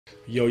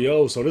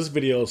Yo, so this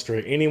video is for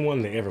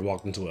anyone that ever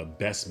walked into a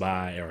Best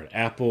Buy or an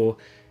Apple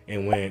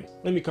and went,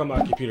 let me call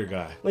my computer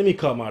guy. Let me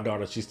call my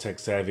daughter, she's tech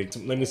savvy.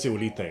 Let me see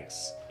what he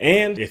thinks.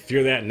 And if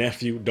you're that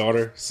nephew,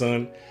 daughter,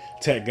 son,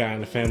 tech guy in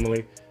the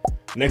family,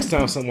 next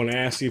time someone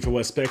asks you for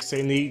what specs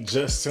they need,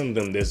 just send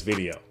them this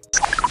video.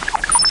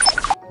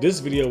 This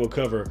video will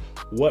cover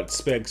what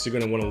specs you're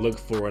going to want to look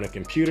for in a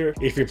computer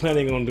if you're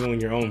planning on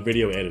doing your own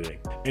video editing.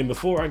 And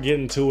before I get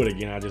into it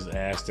again, I just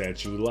ask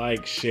that you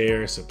like,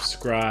 share,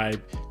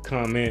 subscribe,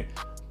 comment.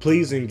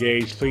 Please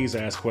engage, please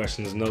ask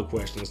questions. No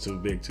questions too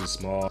big, too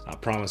small. I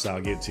promise I'll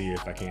get to you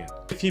if I can.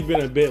 If you've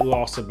been a bit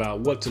lost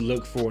about what to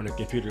look for in a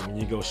computer when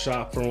you go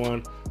shop for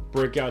one,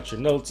 break out your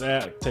notes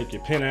app, take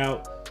your pen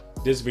out.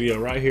 This video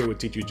right here will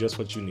teach you just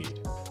what you need.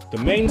 The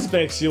main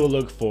specs you'll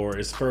look for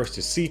is first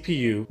your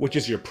CPU, which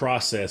is your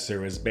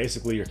processor, is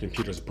basically your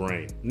computer's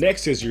brain.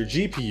 Next is your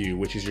GPU,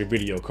 which is your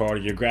video card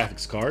or your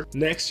graphics card.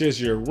 Next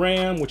is your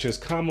RAM, which is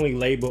commonly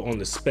labeled on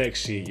the spec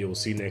sheet you'll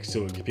see next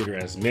to a computer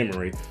as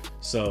memory.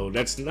 So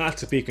that's not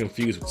to be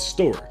confused with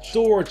storage.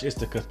 Storage is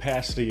the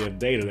capacity of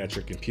data that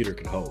your computer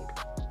can hold.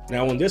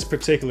 Now in this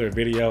particular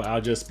video, I'll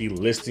just be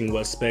listing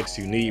what specs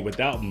you need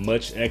without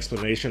much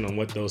explanation on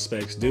what those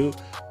specs do.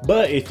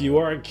 But if you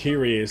are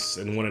curious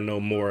and want to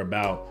know more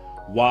about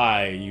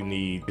why you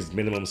need these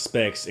minimum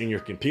specs in your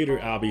computer,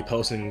 I'll be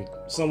posting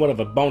somewhat of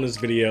a bonus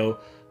video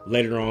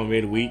later on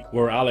midweek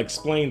where I'll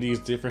explain these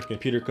different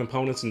computer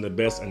components and the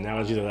best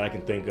analogy that I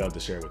can think of to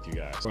share with you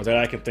guys, or that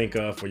I can think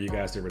of for you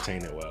guys to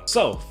retain it well.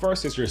 So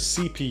first is your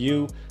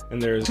CPU, and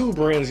there's two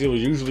brands you'll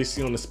usually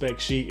see on the spec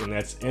sheet, and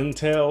that's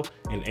Intel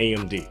and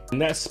AMD.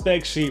 And that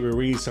spec sheet will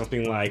read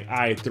something like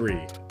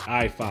i3,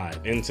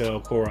 i5,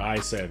 Intel Core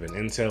i7,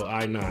 Intel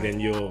i9,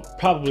 and you'll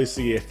probably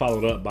see it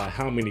followed up by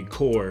how many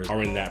cores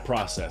are in that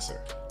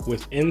processor.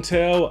 With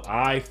Intel,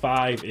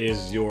 i5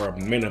 is your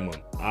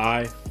minimum.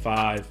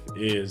 i5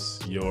 is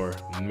your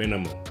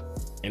minimum.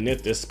 And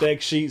if the spec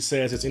sheet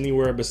says it's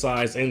anywhere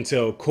besides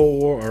Intel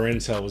Core or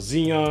Intel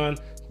Xeon,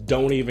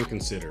 don't even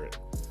consider it.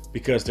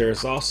 Because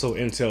there's also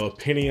Intel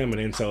Pentium and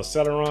Intel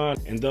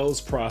Celeron, and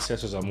those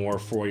processors are more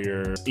for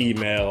your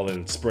email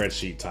and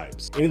spreadsheet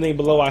types. Anything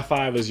below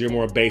i5 is your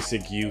more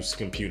basic use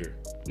computer.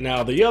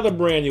 Now, the other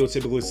brand you'll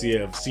typically see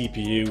of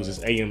CPUs is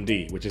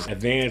AMD, which is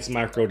Advanced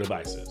Micro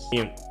Devices.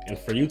 And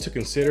for you to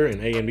consider an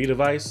AMD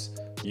device,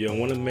 you'll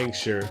want to make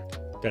sure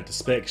that the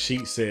spec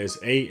sheet says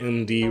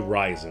AMD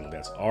Ryzen.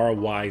 That's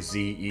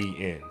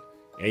R-Y-Z-E-N,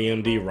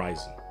 AMD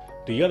Ryzen.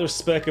 The other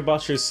spec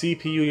about your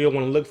CPU you'll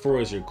want to look for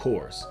is your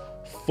cores.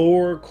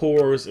 4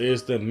 cores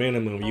is the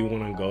minimum you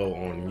want to go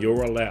on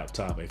your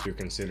laptop if you're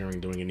considering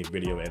doing any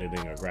video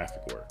editing or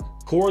graphic work.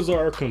 Cores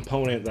are a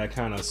component that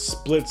kind of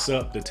splits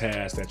up the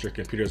tasks that your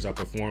computers are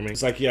performing.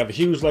 It's like you have a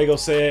huge Lego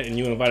set and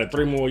you invited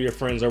 3 more of your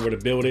friends over to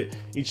build it.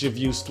 Each of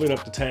you split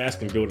up the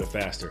task and build it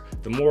faster.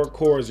 The more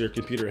cores your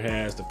computer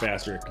has, the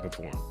faster it can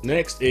perform.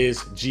 Next is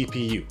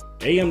GPU.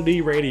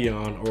 AMD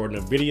Radeon or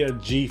NVIDIA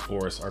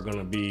GeForce are going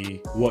to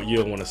be what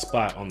you'll want to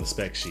spot on the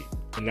spec sheet.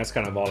 And that's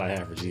kind of all I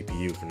have for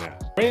GPU for now.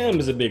 RAM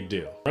is a big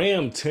deal.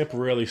 RAM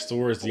temporarily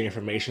stores the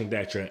information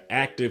that you're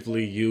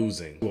actively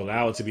using to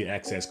allow it to be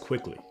accessed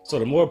quickly. So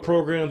the more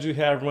programs you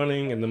have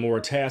running and the more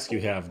tasks you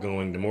have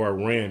going, the more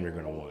RAM you're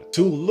going to want.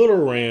 Too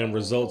little RAM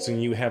results in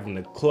you having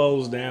to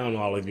close down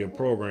all of your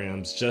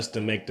programs just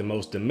to make the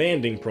most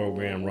demanding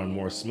program run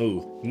more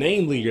smooth,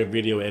 namely your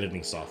video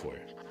editing software.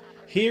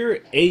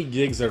 Here, 8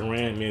 gigs of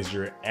RAM is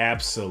your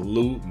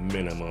absolute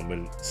minimum,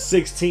 and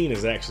 16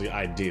 is actually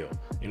ideal.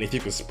 And if you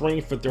can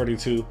spring for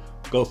 32,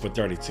 go for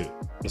 32.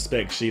 The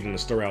spec sheet and the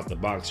store out the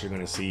box, you're going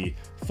to see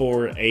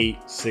 4,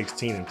 8,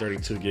 16, and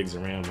 32 gigs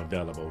of RAM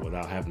available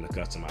without having to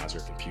customize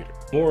your computer.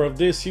 The more of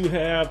this you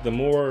have, the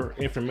more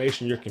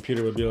information your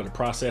computer will be able to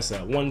process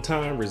at one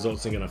time,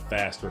 resulting in a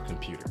faster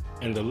computer.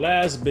 And the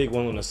last big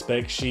one on the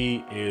spec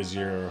sheet is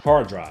your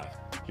hard drive.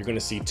 You're going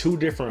to see 2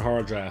 different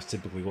hard drives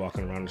typically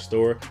walking around the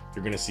store.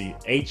 You're going to see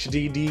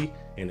HDD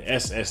and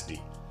SSD.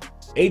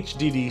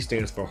 HDD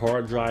stands for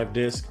hard drive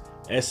disk.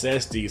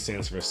 SSD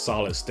stands for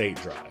solid state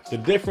drive. The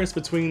difference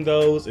between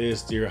those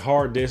is your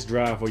hard disk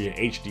drive or your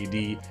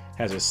HDD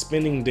has a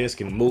spinning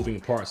disk and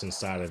moving parts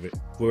inside of it,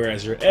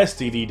 whereas your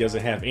SSD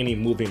doesn't have any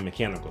moving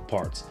mechanical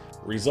parts,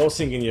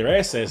 resulting in your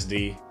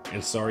SSD,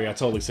 and sorry I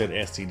totally said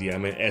SSD, I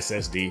meant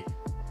SSD,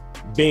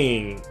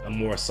 being a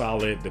more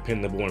solid,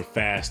 dependable, and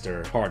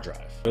faster hard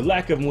drive. The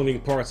lack of moving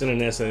parts in an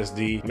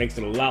SSD makes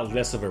it a lot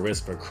less of a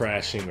risk for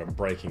crashing or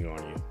breaking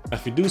on you.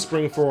 If you do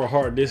spring for a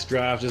hard disk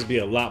drive, just be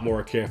a lot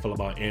more careful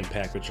about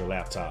impact with your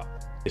laptop.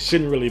 It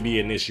shouldn't really be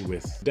an issue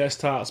with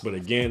desktops, but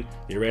again,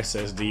 your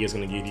SSD is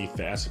going to give you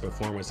faster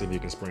performance if you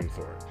can spring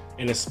for it.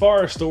 And as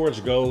far as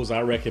storage goes,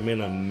 I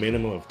recommend a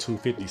minimum of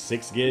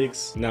 256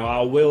 gigs. Now,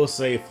 I will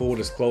say, full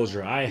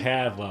disclosure, I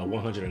have a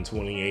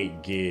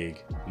 128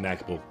 gig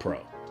MacBook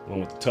Pro. one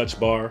with the touch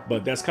bar,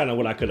 but that's kind of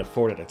what I could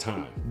afford at the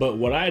time. But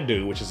what I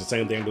do, which is the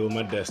same thing I do with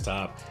my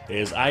desktop,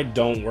 is I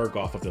don't work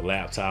off of the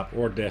laptop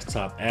or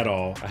desktop at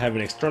all. I have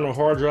an external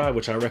hard drive,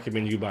 which I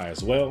recommend you buy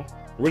as well.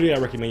 Really, I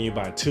recommend you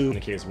buy two in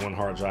case one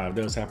hard drive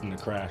does happen to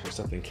crash or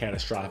something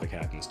catastrophic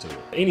happens to it.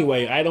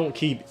 Anyway, I don't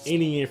keep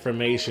any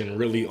information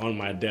really on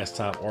my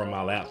desktop or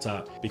my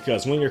laptop,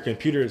 because when your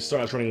computer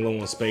starts running low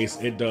on space,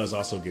 it does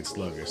also get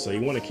sluggish. So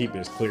you want to keep it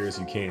as clear as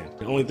you can.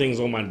 The only things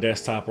on my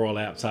desktop or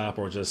laptop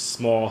are just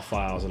small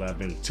files that I've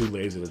been too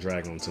lazy to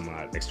drag onto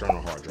my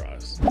external hard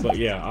drives. But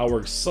yeah, I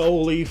work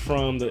solely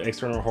from the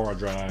external hard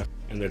drive,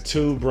 and the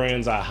two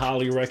brands I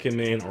highly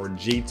recommend are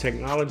G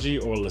Technology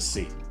or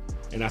LaCie.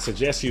 And I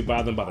suggest you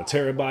buy them by the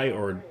terabyte,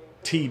 or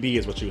TB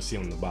is what you'll see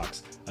on the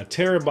box. A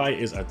terabyte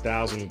is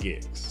 1,000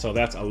 gigs. So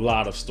that's a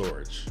lot of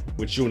storage,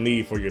 which you'll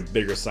need for your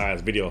bigger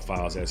size video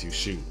files as you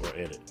shoot or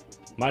edit.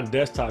 My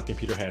desktop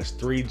computer has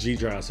 3 G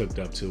drives hooked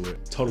up to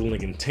it,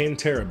 totaling 10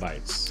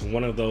 terabytes.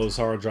 One of those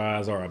hard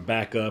drives are a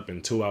backup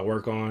and 2 I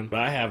work on,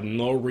 but I have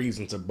no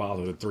reason to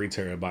bother the 3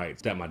 terabytes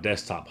that my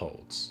desktop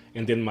holds.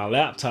 And then my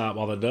laptop,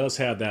 while it does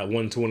have that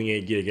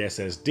 128 gig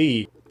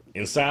SSD,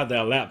 inside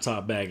that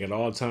laptop bag at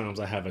all times,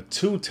 I have a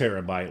 2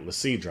 terabyte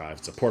LaCie drive.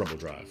 It's a portable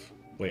drive.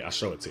 Wait, I'll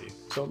show it to you.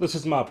 So this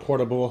is my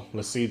portable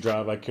LaCie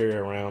drive I carry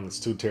around.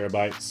 It's 2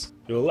 terabytes.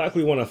 You'll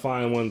likely want to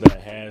find one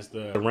that has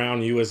the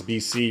round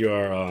USB-C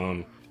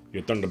or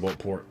your Thunderbolt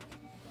port.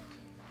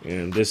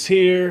 And this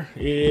here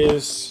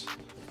is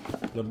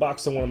the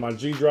box of one of my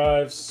G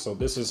drives. So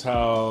this is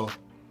how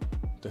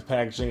the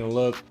packaging will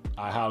look.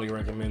 I highly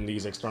recommend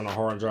these external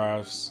hard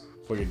drives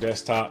for your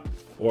desktop,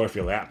 or if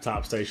your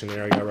laptop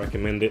stationary, I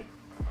recommend it.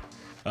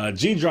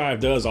 G Drive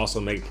does also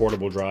make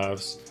portable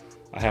drives.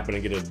 I happen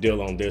to get a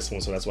deal on this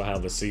one, so that's why I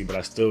have LaCie, but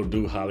I still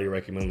do highly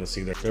recommend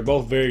LaCie. They're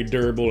both very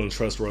durable and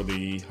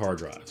trustworthy hard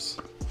drives.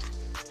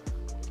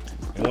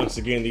 And once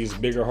again, these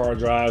bigger hard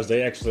drives,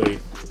 they actually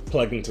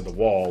plug into the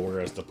wall,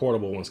 whereas the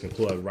portable ones can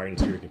plug right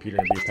into your computer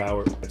and be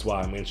powered. That's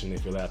why I mentioned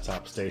if your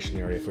laptop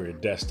stationary for your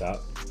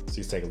desktop. So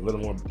these take a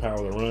little more power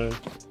to run.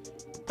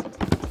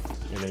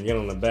 And again,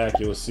 on the back,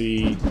 you'll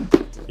see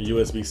a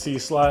USB-C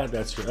slot.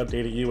 That's your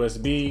updated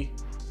USB.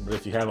 But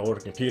if you have an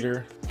older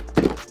computer,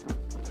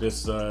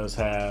 this does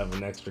have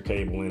an extra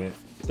cable in it.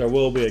 There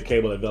will be a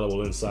cable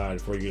available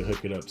inside for you to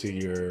hook it up to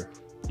your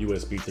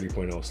USB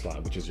 3.0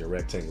 slot, which is your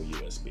rectangle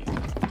USB.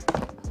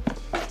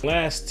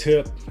 Last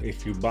tip,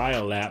 if you buy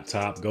a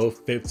laptop, go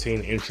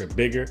 15-inch or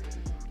bigger.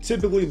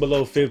 Typically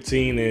below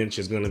 15-inch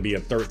is going to be a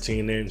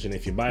 13-inch, and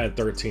if you buy a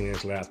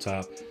 13-inch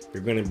laptop,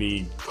 you're going to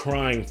be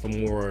crying for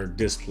more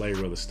display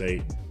real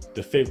estate.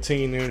 The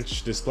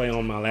 15-inch display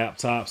on my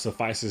laptop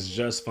suffices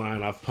just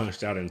fine. I've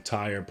punched out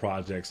entire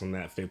projects on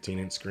that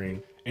 15-inch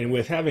screen. And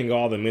with having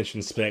all the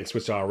mentioned specs,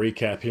 which I'll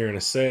recap here in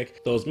a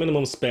sec, those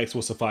minimum specs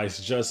will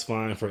suffice just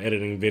fine for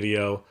editing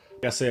video.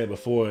 Like I said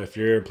before, if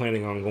you're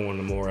planning on going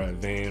the more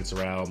advanced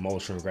route,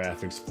 motion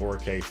graphics,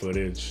 4K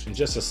footage, and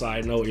just a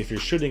side note, if you're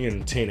shooting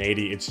in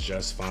 1080, it's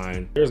just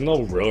fine. There's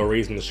no real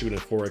reason to shoot in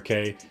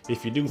 4K.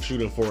 If you do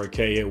shoot in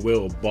 4K, it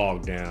will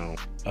bog down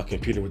a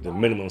computer with the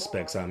minimum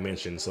specs I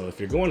mentioned. So if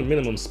you're going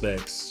minimum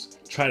specs,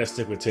 try to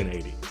stick with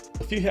 1080.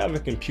 If you have a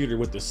computer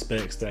with the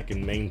specs that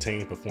can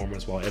maintain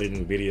performance while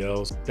editing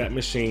videos, that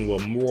machine will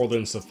more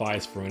than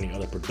suffice for any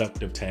other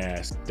productive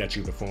tasks that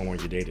you perform on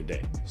your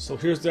day-to-day. So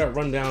here's that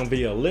rundown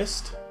video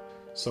list.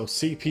 So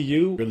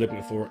CPU, you're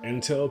looking for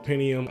Intel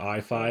Pentium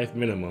i5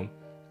 minimum,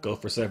 go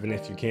for 7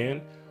 if you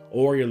can,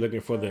 or you're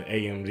looking for the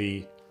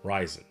AMD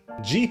Ryzen.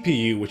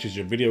 GPU, which is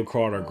your video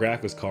card or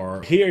graphics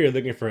card, here you're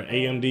looking for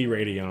AMD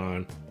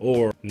Radeon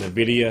or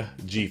NVIDIA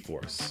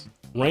GeForce.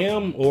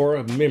 RAM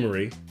or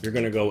memory, you're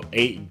gonna go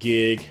 8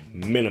 gig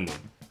minimum.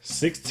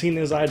 16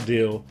 is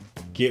ideal,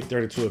 get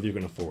 32 if you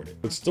can afford it.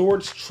 With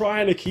storage,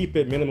 try to keep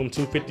it minimum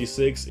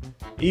 256.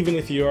 Even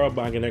if you are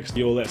buying an extra,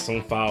 you'll let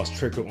some files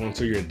trickle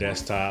onto your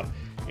desktop.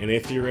 And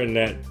if you're in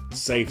that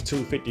safe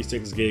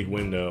 256 gig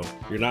window,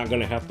 you're not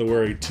gonna have to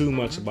worry too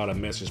much about a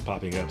message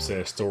popping up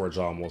says storage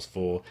almost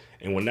full.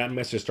 And when that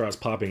message starts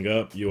popping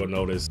up, you will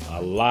notice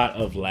a lot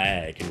of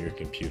lag in your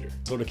computer.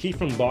 So to keep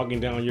from bogging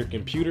down your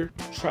computer,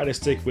 try to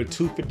stick with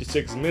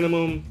 256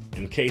 minimum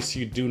in case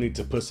you do need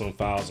to put some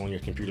files on your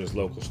computer's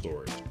local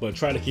storage. But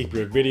try to keep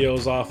your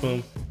videos off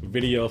them.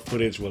 Video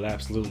footage will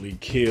absolutely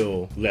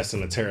kill less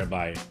than a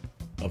terabyte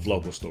of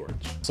local storage.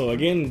 So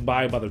again,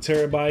 buy by the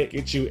terabyte,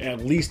 get you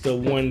at least a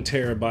 1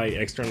 terabyte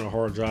external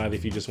hard drive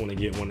if you just want to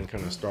get one and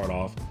kind of start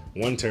off.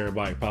 1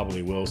 terabyte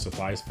probably will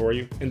suffice for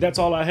you. And that's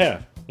all I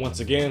have. Once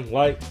again,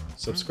 like,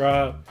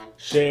 subscribe,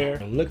 share,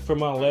 and look for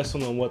my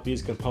lesson on what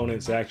these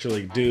components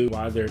actually do,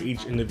 why they're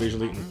each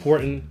individually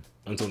important.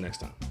 Until next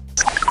time.